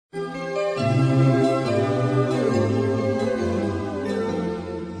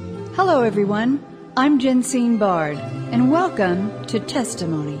Hello, everyone. I'm Jensine Bard, and welcome to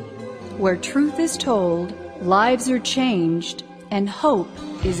Testimony, where truth is told, lives are changed, and hope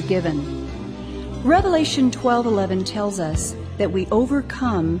is given. Revelation 12:11 tells us that we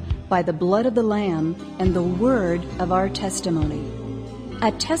overcome by the blood of the Lamb and the word of our testimony.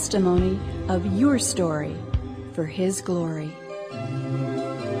 A testimony of your story for His glory.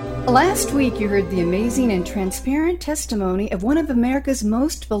 Last week you heard the amazing and transparent testimony of one of America's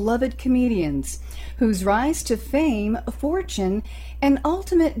most beloved comedians, whose rise to fame, fortune, and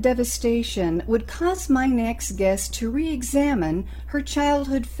ultimate devastation would cause my next guest to re-examine her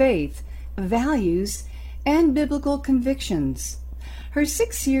childhood faith, values, and biblical convictions. Her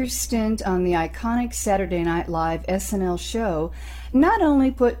 6-year stint on the iconic Saturday Night Live SNL show not only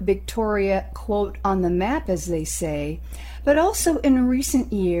put Victoria, quote, on the map, as they say, but also in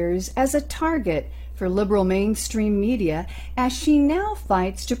recent years as a target for liberal mainstream media as she now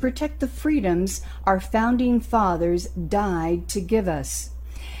fights to protect the freedoms our founding fathers died to give us.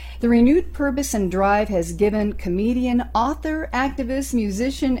 The renewed purpose and drive has given comedian, author, activist,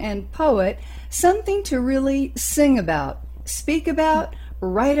 musician, and poet something to really sing about, speak about,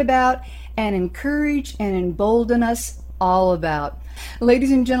 write about, and encourage and embolden us all about.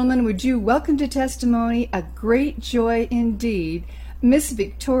 Ladies and gentlemen, would you welcome to Testimony, a great joy indeed, Miss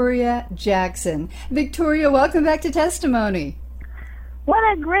Victoria Jackson. Victoria, welcome back to Testimony. What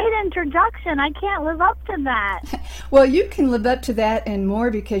a great introduction. I can't live up to that. Well, you can live up to that and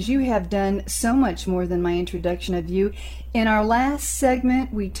more because you have done so much more than my introduction of you. In our last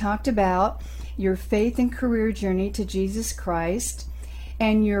segment, we talked about your faith and career journey to Jesus Christ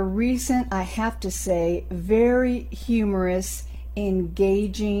and your recent, I have to say, very humorous,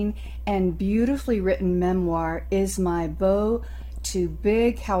 engaging, and beautifully written memoir, Is My Bow Too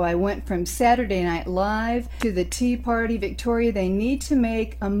Big? How I Went from Saturday Night Live to the Tea Party. Victoria, they need to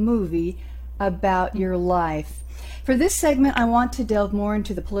make a movie about your life. For this segment, I want to delve more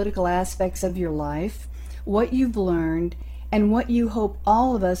into the political aspects of your life, what you've learned, and what you hope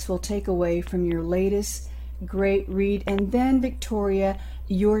all of us will take away from your latest great read. And then, Victoria,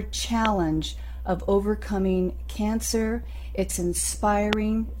 your challenge of overcoming cancer. It's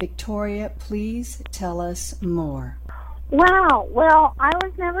inspiring. Victoria, please tell us more. Wow. Well, I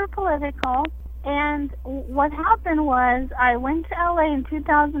was never political, and what happened was I went to LA in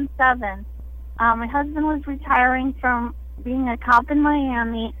 2007. My husband was retiring from being a cop in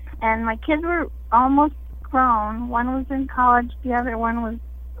Miami, and my kids were almost grown. One was in college, the other one was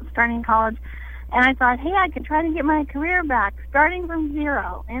starting college. And I thought, hey, I could try to get my career back, starting from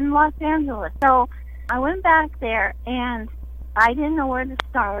zero in Los Angeles. So I went back there, and I didn't know where to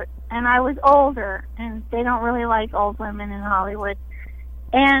start. And I was older, and they don't really like old women in Hollywood.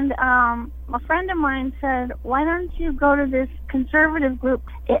 And a friend of mine said, why don't you go to this conservative group?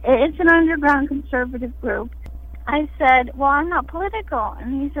 It's an underground conservative group. I said, well, I'm not political.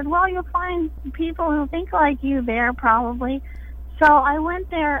 And he said, well, you'll find people who think like you there probably. So I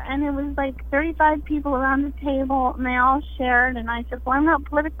went there, and it was like 35 people around the table, and they all shared. And I said, well, I'm not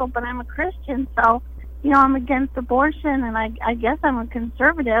political, but I'm a Christian, so, you know, I'm against abortion, and I guess I'm a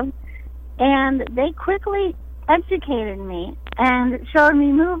conservative. And they quickly educated me and showed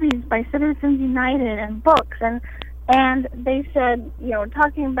me movies by Citizens United and books. And they said, you know,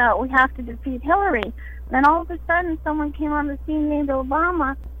 talking about we have to defeat Hillary. Then all of a sudden, someone came on the scene named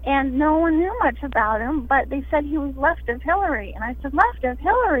Obama, and no one knew much about him, but they said he was left of Hillary. And I said, left of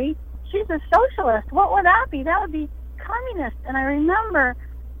Hillary? She's a socialist. What would that be? That would be communist. And I remember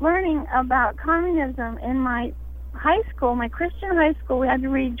learning about communism in my high school, my Christian high school. We had to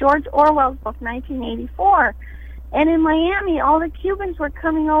read George Orwell's book, 1984. And in Miami, all the Cubans were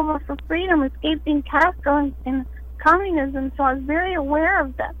coming over for freedom, escaping Castro and communism, so I was very aware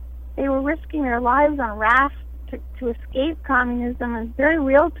of that. They were risking their lives on rafts to escape communism. It was very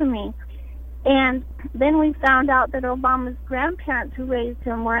real to me. And then we found out that Obama's grandparents who raised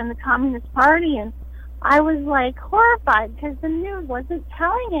him were in the Communist Party, and I was like horrified because the news wasn't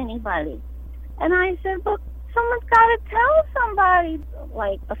telling anybody. And I said, look, someone's got to tell somebody.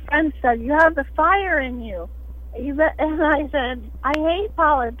 Like a friend said, you have the fire in you. And I said, I hate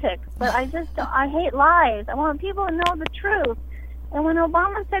politics, but I hate lies. I want people to know the truth. And when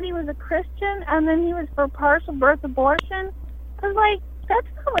Obama said he was a Christian and then he was for partial birth abortion, I was like, that's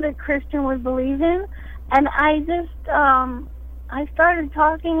not what a Christian would believe in. And I just, I started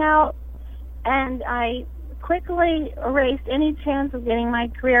talking out, and I quickly erased any chance of getting my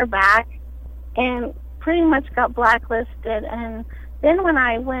career back and pretty much got blacklisted. And then when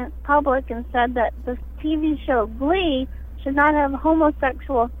I went public and said that the TV show Glee should not have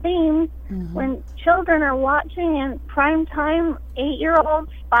homosexual themes when children are watching in prime time,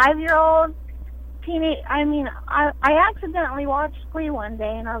 8-year-olds, 5-year-olds, teenage. I mean, I accidentally watched Glee one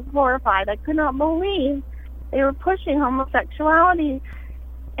day and I was horrified. I could not believe they were pushing homosexuality.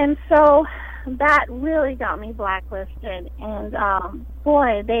 And so that really got me blacklisted. And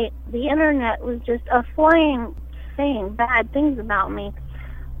boy, the internet was just aflame saying bad things about me.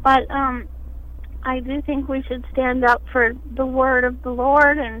 But I do think we should stand up for the word of the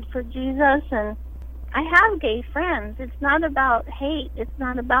Lord and for Jesus. And I have gay friends. It's not about hate. It's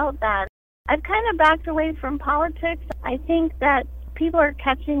not about that. I've kind of backed away from politics. I think that people are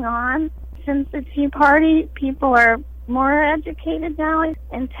catching on. Since the Tea Party, people are more educated now,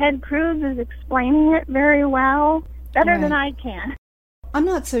 and Ted Cruz is explaining it very well, better than I can. I'm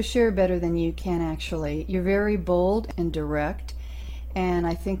not so sure better than you can, actually. You're very bold and direct, and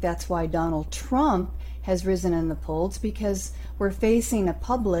I think that's why Donald Trump has risen in the polls, because we're facing a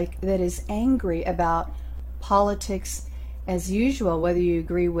public that is angry about politics as usual, whether you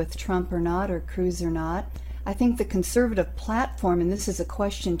agree with Trump or not, or Cruz or not. I think the conservative platform, and this is a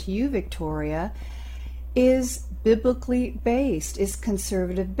question to you, Victoria, is biblically based, is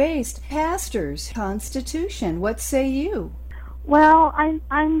conservative based. Pastors, Constitution, what say you? Well,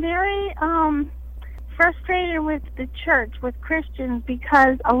 I'm very frustrated with the church, with Christians,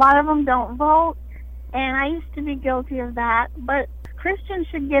 because a lot of them don't vote, and I used to be guilty of that. But Christians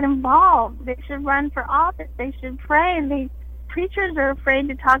should get involved. They should run for office. They should pray. And preachers are afraid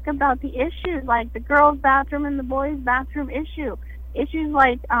to talk about the issues, like the girls' bathroom and the boys' bathroom issue. Issues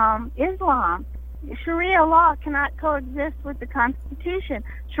like Islam. Sharia law cannot coexist with the Constitution.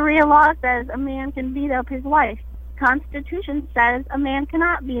 Sharia law says a man can beat up his wife. Constitution says a man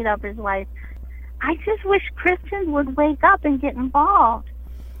cannot beat up his wife. I just wish Christians would wake up and get involved.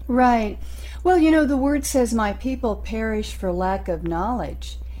 Right. Well, you know, the word says, my people perish for lack of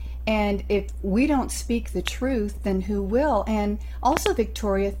knowledge. And if we don't speak the truth, then who will? And also,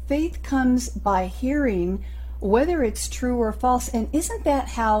 Victoria, faith comes by hearing, whether it's true or false. And isn't that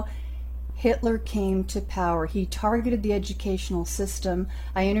how Hitler came to power? He targeted the educational system.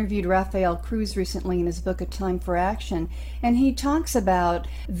 I interviewed Rafael Cruz recently in his book, A Time for Action, and he talks about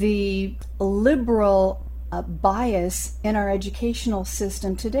the liberal bias in our educational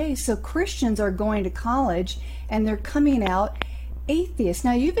system today. So Christians are going to college and they're coming out atheists.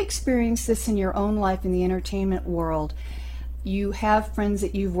 Now, you've experienced this in your own life in the entertainment world. You have friends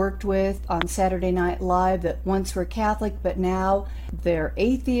that you've worked with on Saturday Night Live that once were Catholic, but now they're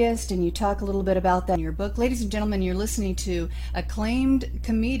atheist, and you talk a little bit about that in your book. Ladies and gentlemen, you're listening to acclaimed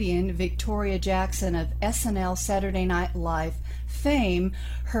comedian Victoria Jackson of SNL Saturday Night Live fame.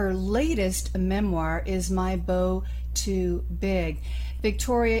 Her latest memoir is My Bow Too Big.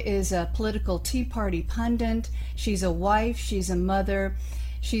 Victoria is a political Tea Party pundit. She's a wife, she's a mother.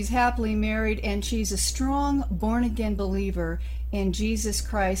 She's happily married, and she's a strong, born-again believer in Jesus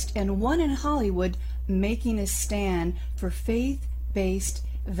Christ, and one in Hollywood making a stand for faith-based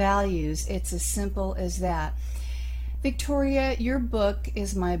values. It's as simple as that. Victoria, your book,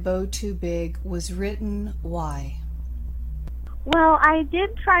 Is My Bow Too Big, was written why? Well, I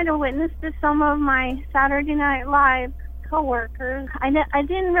did try to witness to some of my Saturday Night Live coworkers. I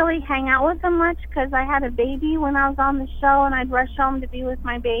didn't really hang out with them much because I had a baby when I was on the show, and I'd rush home to be with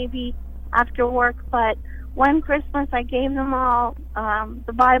my baby after work. But one Christmas, I gave them all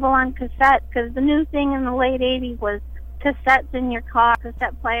the Bible on cassette, because the new thing in the late 80s was cassettes in your car,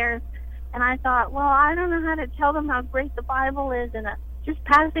 cassette players. And I thought, well, I don't know how to tell them how great the Bible is, and just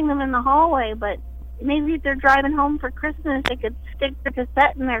passing them in the hallway. But maybe if they're driving home for Christmas, they could stick the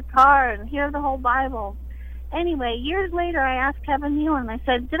cassette in their car and hear the whole Bible. Anyway, years later, I asked Kevin Nealon, I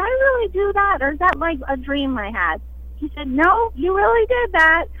said, did I really do that, or is that like a dream I had? He said, no, you really did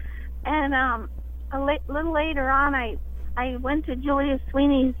that. And a little later on, I went to Julia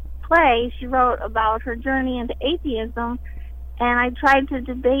Sweeney's play. She wrote about her journey into atheism, and I tried to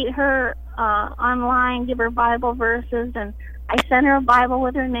debate her online, give her Bible verses, and I sent her a Bible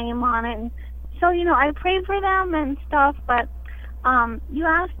with her name on it. And so, you know, I prayed for them and stuff, but you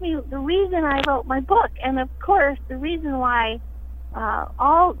asked me the reason I wrote my book, and of course the reason why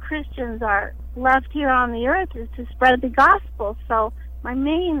all Christians are left here on the earth is to spread the gospel. So my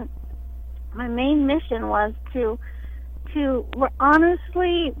main mission was to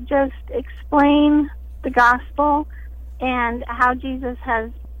honestly just explain the gospel and how Jesus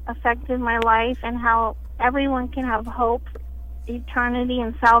has affected my life, and how everyone can have hope, eternity,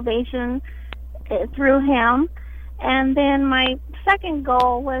 and salvation through him. And then my second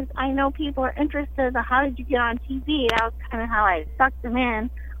goal was, I know people are interested in how did you get on TV. That was kind of how I sucked them in.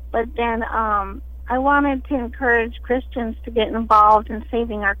 But then I I wanted to encourage Christians to get involved in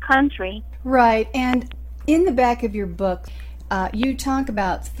saving our country. Right, and in the back of your book, you talk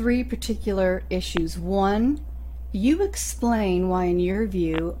about 3 particular issues. 1, you explain why, in your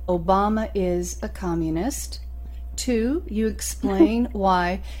view, Obama is a communist. 2, you explain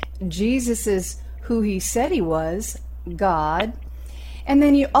why Jesus is who he said he was, God. And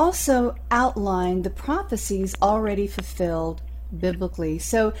then you also outline the prophecies already fulfilled biblically.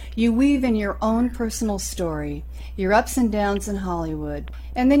 So you weave in your own personal story, your ups and downs in Hollywood.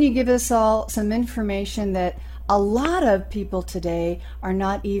 And then you give us all some information that a lot of people today are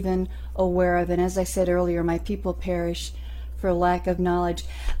not even aware of. And as I said earlier, my people perish for lack of knowledge.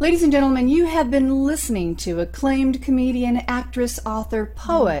 Ladies and gentlemen, you have been listening to acclaimed comedian, actress, author,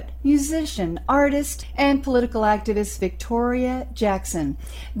 poet, musician, artist, and political activist Victoria Jackson,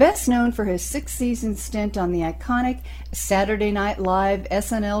 best known for his 6-season stint on the iconic Saturday Night Live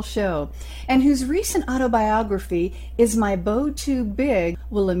SNL show, and whose recent autobiography, Is My Bow Too Big?,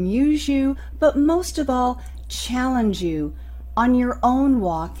 will amuse you, but most of all, challenge you on your own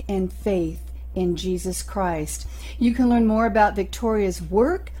walk and faith in Jesus Christ. You can learn more about Victoria's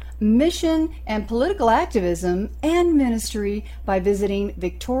work, mission, and political activism and ministry by visiting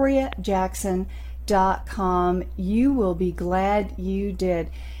victoriajackson.com. You will be glad you did.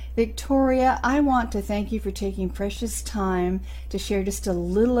 Victoria, I want to thank you for taking precious time to share just a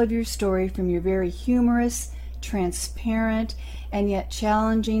little of your story from your very humorous, transparent, and yet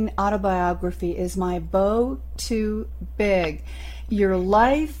challenging autobiography, Is My Bow Too Big? Your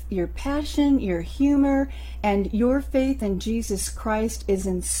life, your passion, your humor, and your faith in Jesus Christ is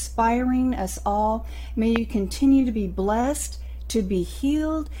inspiring us all. May you continue to be blessed, to be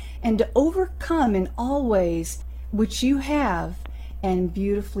healed, and to overcome in all ways, which you have, and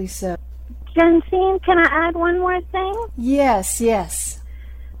beautifully so. Jensine, can I add one more thing? Yes, yes.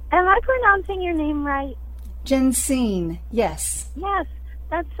 Am I pronouncing your name right? Jensine, yes. Yes,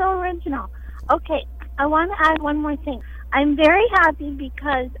 that's so original. Okay, I want to add one more thing. I'm very happy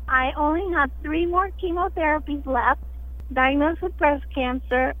because I only have 3 more chemotherapies left, diagnosed with breast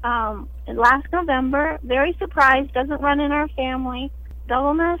cancer last November. Very surprised, doesn't run in our family.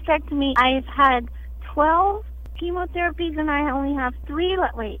 Double mastectomy. I've had 12 chemotherapies and I only have 3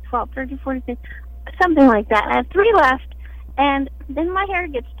 left. Wait, 12, 13, 14, something like that. I have 3 left, and then my hair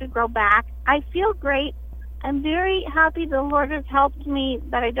gets to grow back. I feel great. I'm very happy the Lord has helped me,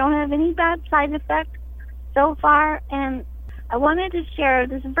 that I don't have any bad side effects so far. And I wanted to share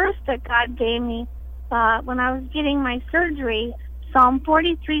this verse that God gave me when I was getting my surgery, Psalm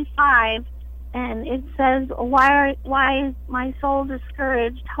 43:5, and it says, why is my soul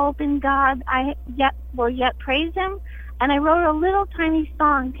discouraged? Hope in God, I will yet praise him. And I wrote a little tiny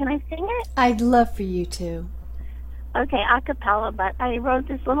song. Can I sing it? I'd love for you to. Okay, a cappella, but I wrote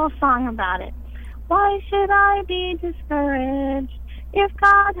this little song about it. Why should I be discouraged if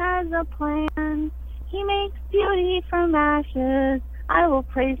God has a plan? He makes beauty from ashes. I will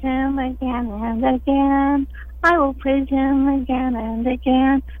praise him again and again. I will praise him again and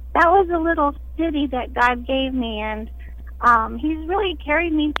again. That was a little ditty that God gave me, and he's really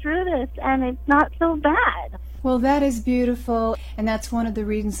carried me through this, and it's not so bad. Well, that is beautiful, and that's one of the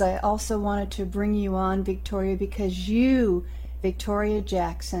reasons I also wanted to bring you on, Victoria, because you, Victoria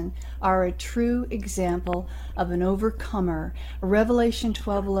Jackson, are a true example of an overcomer. Revelation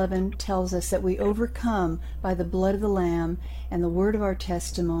 12:11 tells us that we overcome by the blood of the Lamb and the word of our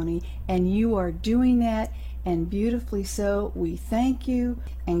testimony, and you are doing that, and beautifully so. We thank you,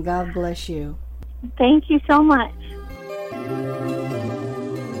 and God bless you. Thank you so much.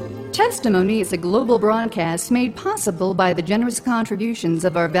 Testimony is a global broadcast made possible by the generous contributions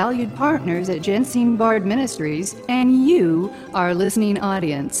of our valued partners at Jensine Bard Ministries and you, our listening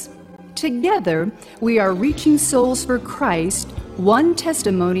audience. Together, we are reaching souls for Christ, one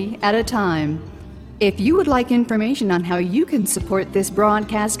testimony at a time. If you would like information on how you can support this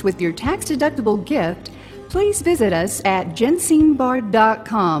broadcast with your tax-deductible gift, please visit us at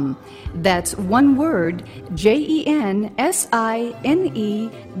jensinebard.com. That's one word,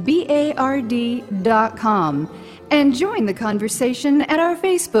 JENSINEBARD.com. And join the conversation at our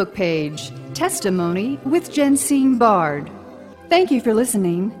Facebook page, Testimony with Jensine Bard. Thank you for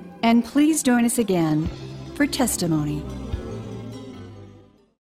listening, and please join us again for Testimony.